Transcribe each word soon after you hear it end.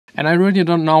And I really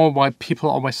don't know why people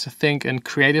always think in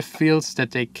creative fields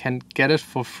that they can get it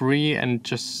for free and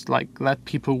just like let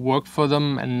people work for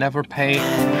them and never pay.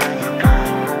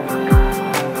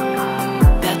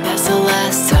 That's the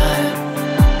last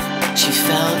time she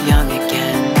felt young again.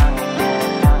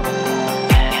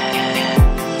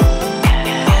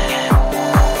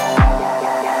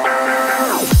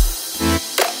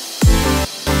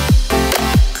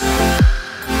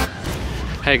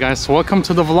 Hey guys, welcome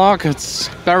to the vlog. It's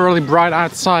barely bright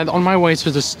outside, on my way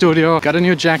to the studio. Got a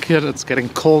new jacket, it's getting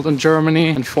cold in Germany.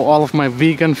 And for all of my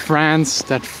vegan friends,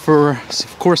 that fur is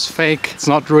of course fake. It's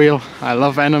not real. I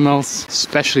love animals,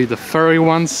 especially the furry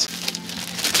ones.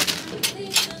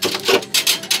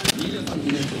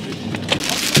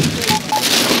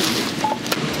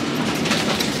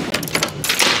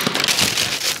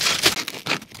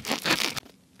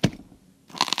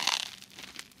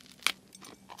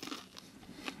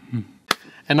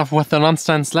 Enough with the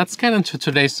nonsense, let's get into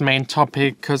today's main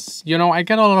topic, because, you know, I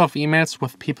get a lot of emails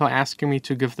with people asking me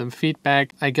to give them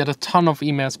feedback. I get a ton of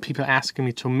emails, people asking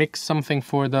me to mix something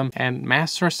for them and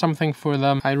master something for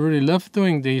them. I really love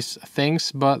doing these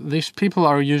things, but these people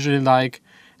are usually like,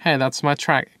 hey, that's my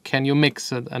track, can you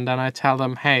mix it? And then I tell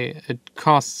them, hey, it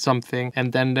costs something,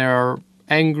 and then they're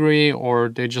angry, or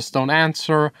they just don't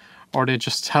answer, or they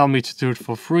just tell me to do it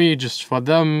for free just for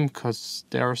them, because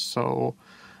they're so...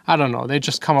 I don't know, they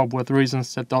just come up with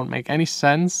reasons that don't make any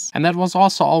sense. And that was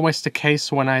also always the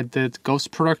case when I did ghost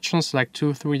productions like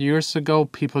 2-3 years ago.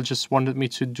 People just wanted me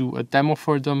to do a demo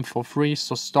for them for free,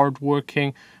 so start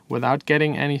working without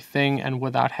getting anything and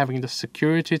without having the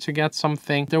security to get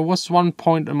something. There was one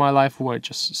point in my life where I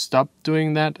just stopped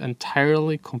doing that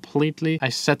entirely, completely. I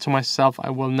said to myself, I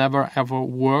will never ever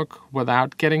work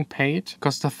without getting paid.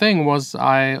 Because the thing was,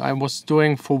 I was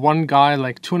doing for one guy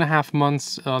like 2.5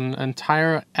 months an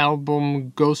entire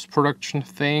album ghost production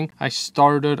thing. I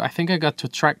started, I think I got to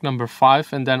track number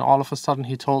 5, and then all of a sudden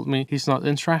he told me he's not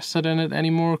interested in it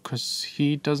anymore because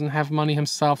he doesn't have money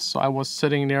himself. So I was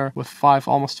sitting there with 5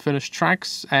 almost finished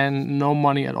tracks and no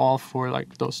money at all for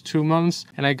like those 2 months,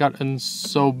 and I got in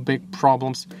so big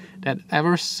problems that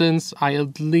ever since I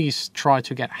at least try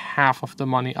to get half of the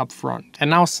money up front. And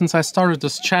now since I started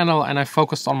this channel and I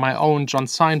focused on my own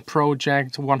Sine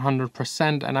project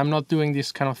 100% and I'm not doing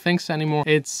these kind of things anymore,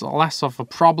 it's less of a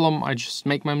problem. I just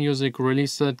make my music,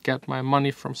 release it, get my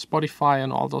money from Spotify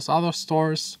and all those other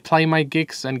stores, play my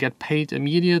gigs and get paid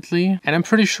immediately. And I'm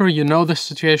pretty sure you know this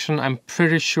situation. I'm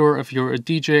pretty sure if you're a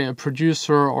DJ, a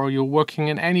producer, or you're working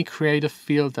in any creative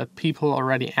field that people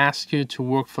already ask you to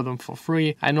work for them for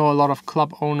free. I know a lot of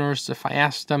club owners, if I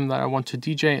ask them that I want to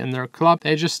DJ in their club,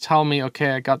 they just tell me,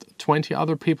 okay, I got 20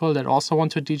 other people that also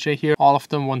want to DJ here. All of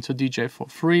them want to DJ for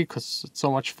free because it's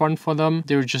so much fun for them.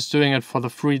 They're just doing it for the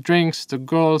free drinks, the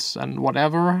girls and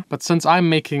whatever. But since I'm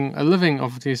making a living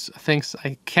of these things,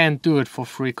 I can't do it for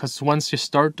free, because once you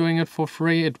start doing it for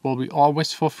free, it will be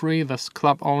always for free. This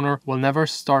club owner will never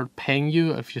start paying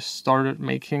you if you started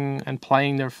making and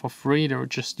playing there for free. They're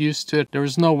just used to it. There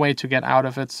is no way to get out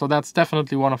of it. So that's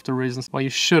definitely one of the reasons why you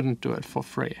shouldn't do it for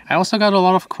free. I also got a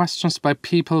lot of questions by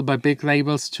people, by big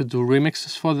labels, to do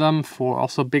remixes for them, for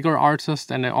also bigger artists,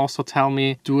 and they also tell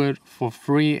me do it for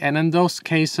free. And in those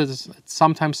cases, it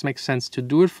sometimes makes sense to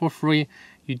do it for free.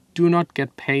 You do not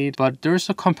get paid, but there's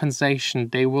a compensation.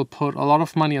 They will put a lot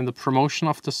of money on the promotion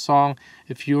of the song.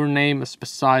 If your name is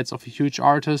besides of a huge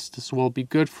artist, this will be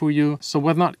good for you. So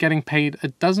with not getting paid,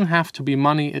 it doesn't have to be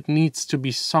money. It needs to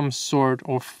be some sort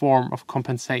or form of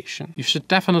compensation. You should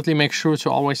definitely make sure to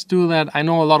always do that. I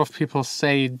know a lot of people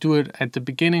say do it at the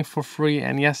beginning for free.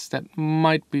 And yes, that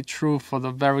might be true for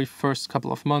the very first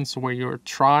couple of months where you're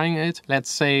trying it.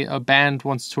 Let's say a band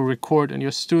wants to record in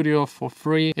your studio for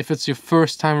free. If it's your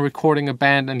first time recording a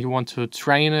band and you want to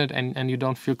train it and you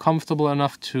don't feel comfortable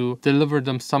enough to deliver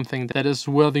them something that is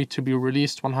worthy to be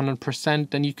released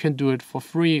 100%, then you can do it for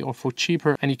free or for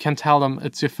cheaper, and you can tell them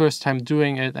it's your first time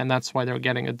doing it and that's why they're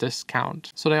getting a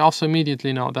discount. So they also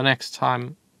immediately know the next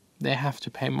time they have to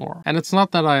pay more. And it's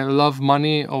not that I love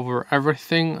money over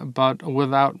everything, but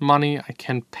without money I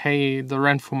can pay the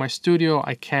rent for my studio,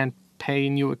 I can't pay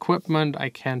new equipment, I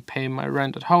can't pay my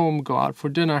rent at home, go out for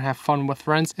dinner, have fun with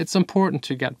friends. It's important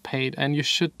to get paid, and you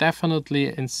should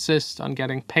definitely insist on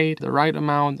getting paid the right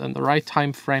amount and the right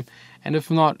time frame. And if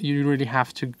not, you really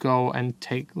have to go and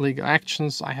take legal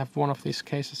actions. I have one of these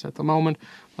cases at the moment,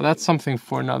 but that's something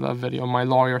for another video. My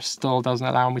lawyer still doesn't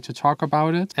allow me to talk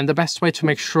about it. And the best way to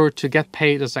make sure to get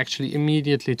paid is actually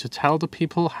immediately to tell the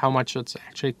people how much it's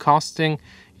actually costing.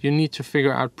 You need to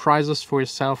figure out prices for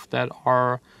yourself that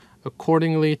are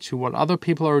accordingly to what other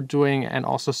people are doing, and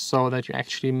also so that you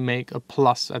actually make a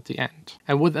plus at the end.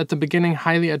 I would at the beginning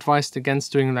highly advise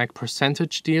against doing like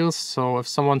percentage deals. So if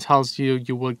someone tells you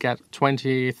you will get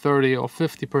 20, 30 or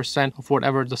 50% of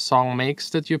whatever the song makes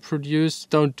that you produce,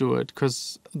 don't do it,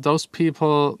 because those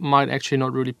people might actually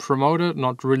not really promote it,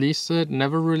 not release it,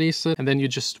 never release it, and then you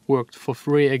just worked for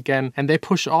free again. And they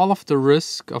push all of the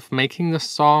risk of making the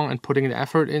song and putting the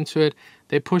effort into it,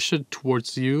 they push it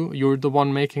towards you. You're the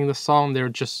one making the song, they're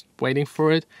just waiting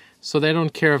for it. So they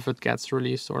don't care if it gets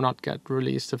released or not get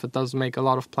released, if it does make a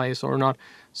lot of plays or not.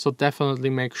 So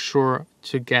definitely make sure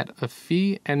to get a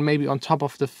fee, and maybe on top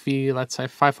of the fee, let's say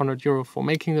 500 euro for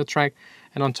making the track,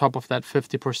 and on top of that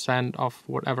 50% of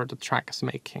whatever the track is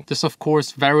making. This of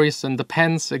course varies and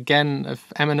depends. Again, if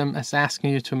Eminem is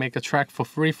asking you to make a track for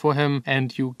free for him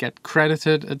and you get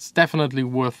credited, it's definitely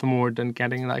worth more than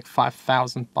getting like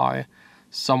 5,000 by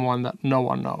someone that no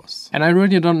one knows. And I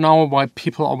really don't know why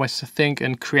people always think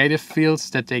in creative fields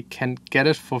that they can get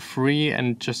it for free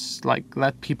and just like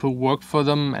let people work for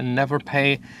them and never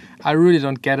pay. I really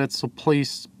don't get it, so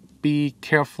please be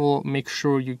careful, make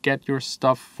sure you get your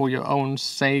stuff for your own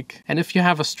sake. And if you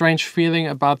have a strange feeling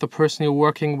about the person you're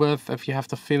working with, if you have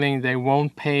the feeling they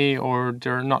won't pay or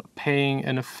they're not paying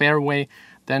in a fair way,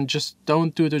 then just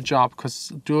don't do the job, because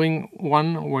doing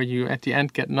one where you at the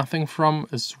end get nothing from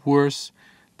is worse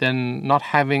than not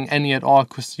having any at all,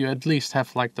 because you at least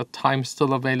have like the time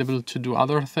still available to do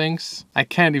other things. I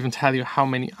can't even tell you how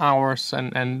many hours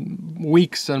and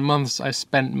weeks and months I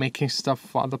spent making stuff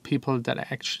for other people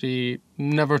that actually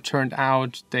never turned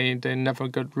out. They never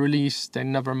got released. They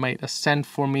never made a cent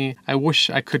for me. I wish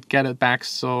I could get it back,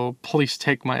 so please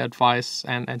take my advice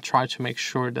and try to make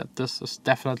sure that this is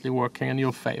definitely working in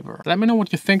your favor. Let me know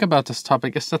what you think about this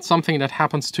topic. Is that something that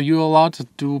happens to you a lot?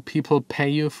 Do people pay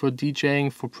you for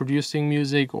DJing, for producing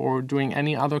music, or doing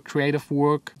any other creative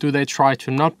work? Do they try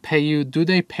to not pay you? Do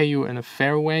they pay you in a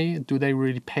fair way? Do they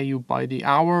really pay you by the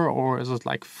hour, or is it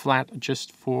like flat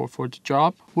just for the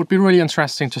job? Would be really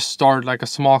interesting to start like a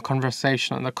small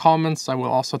conversation in the comments. I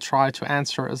will also try to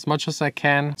answer as much as I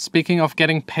can. Speaking of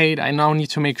getting paid, I now need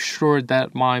to make sure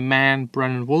that my man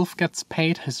Brennan Wolf gets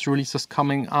paid. His release is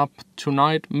coming up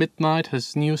tonight, midnight,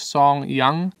 his new song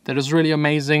Young. That is really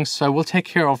amazing, so I will take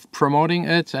care of promoting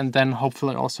it and then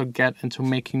hopefully also get into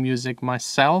making music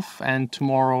myself. And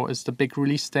tomorrow is the big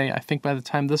release day. I think by the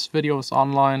time this video is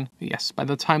online, yes, by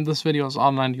the time this video is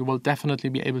online, you will definitely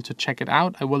be able to check it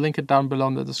out. I will link it down below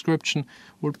in the description.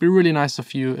 Would be really nice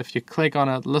of you if you click on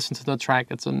it, listen to the track.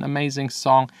 It's an amazing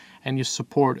song, and you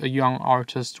support a young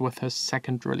artist with his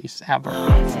second release ever.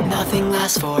 Nothing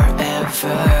lasts forever,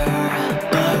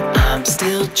 but I'm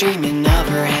still dreaming of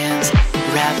her hands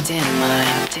wrapped in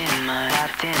mine.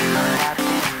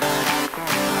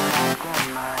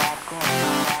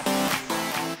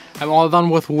 I'm all done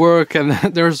with work, and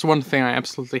there's one thing I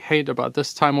absolutely hate about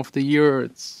this time of the year.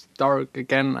 It's dark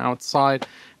again outside.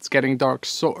 It's getting dark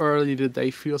so early, the day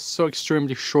feels so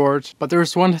extremely short. But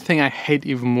there's one thing I hate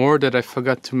even more that I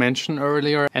forgot to mention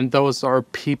earlier, and those are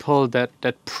people that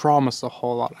promise a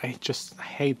whole lot. I just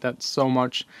hate that so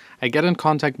much. I get in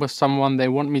contact with someone, they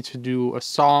want me to do a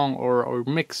song or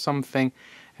mix something,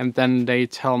 and then they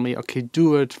tell me, okay,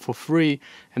 do it for free,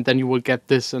 and then you will get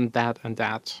this and that and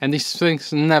that. And these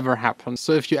things never happen.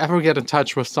 So if you ever get in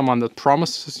touch with someone that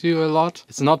promises you a lot,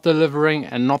 it's not delivering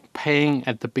and not paying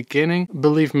at the beginning,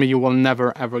 believe me, you will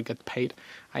never ever get paid.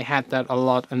 I had that a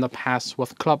lot in the past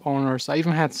with club owners. I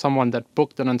even had someone that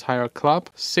booked an entire club,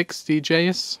 6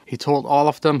 DJs. He told all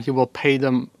of them he will pay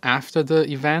them after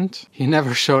the event. He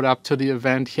never showed up to the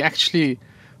event. He actually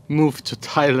moved to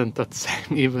Thailand that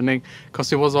same evening because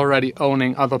he was already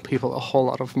owning other people a whole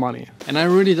lot of money. And I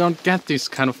really don't get these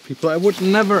kind of people. I would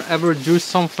never ever do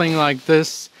something like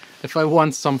this. If I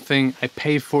want something, I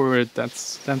pay for it.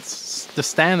 That's the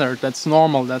standard. That's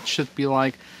normal. That should be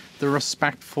like the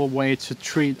respectful way to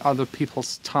treat other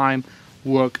people's time,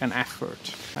 work and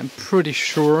effort. I'm pretty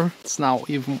sure it's now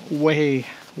even way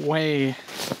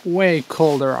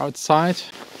colder outside.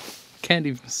 Can't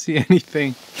even see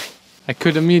anything. I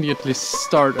could immediately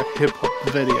start a hip-hop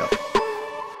video.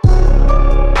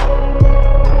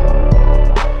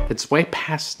 It's way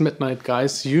past midnight,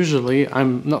 guys. Usually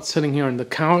I'm not sitting here on the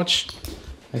couch.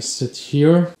 I sit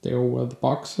here. There were the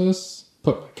boxes.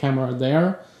 Put my camera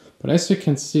there. But as you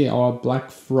can see, our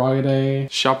Black Friday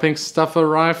shopping stuff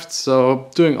arrived, so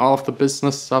doing all of the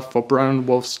business stuff for Brown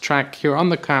Wolf's track here on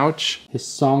the couch. His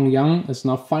song Young is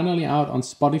now finally out on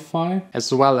Spotify,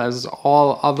 as well as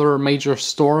all other major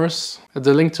stores.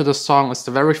 The link to the song is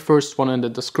the very first one in the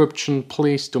description.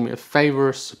 Please do me a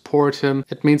favor, support him.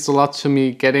 It means a lot to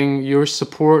me getting your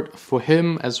support for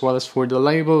him as well as for the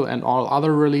label and all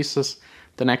other releases.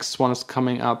 The next one is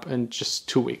coming up in just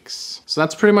 2 weeks. So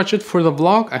that's pretty much it for the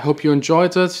vlog. I hope you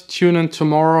enjoyed it. Tune in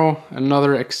tomorrow,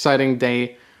 another exciting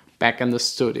day back in the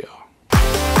studio.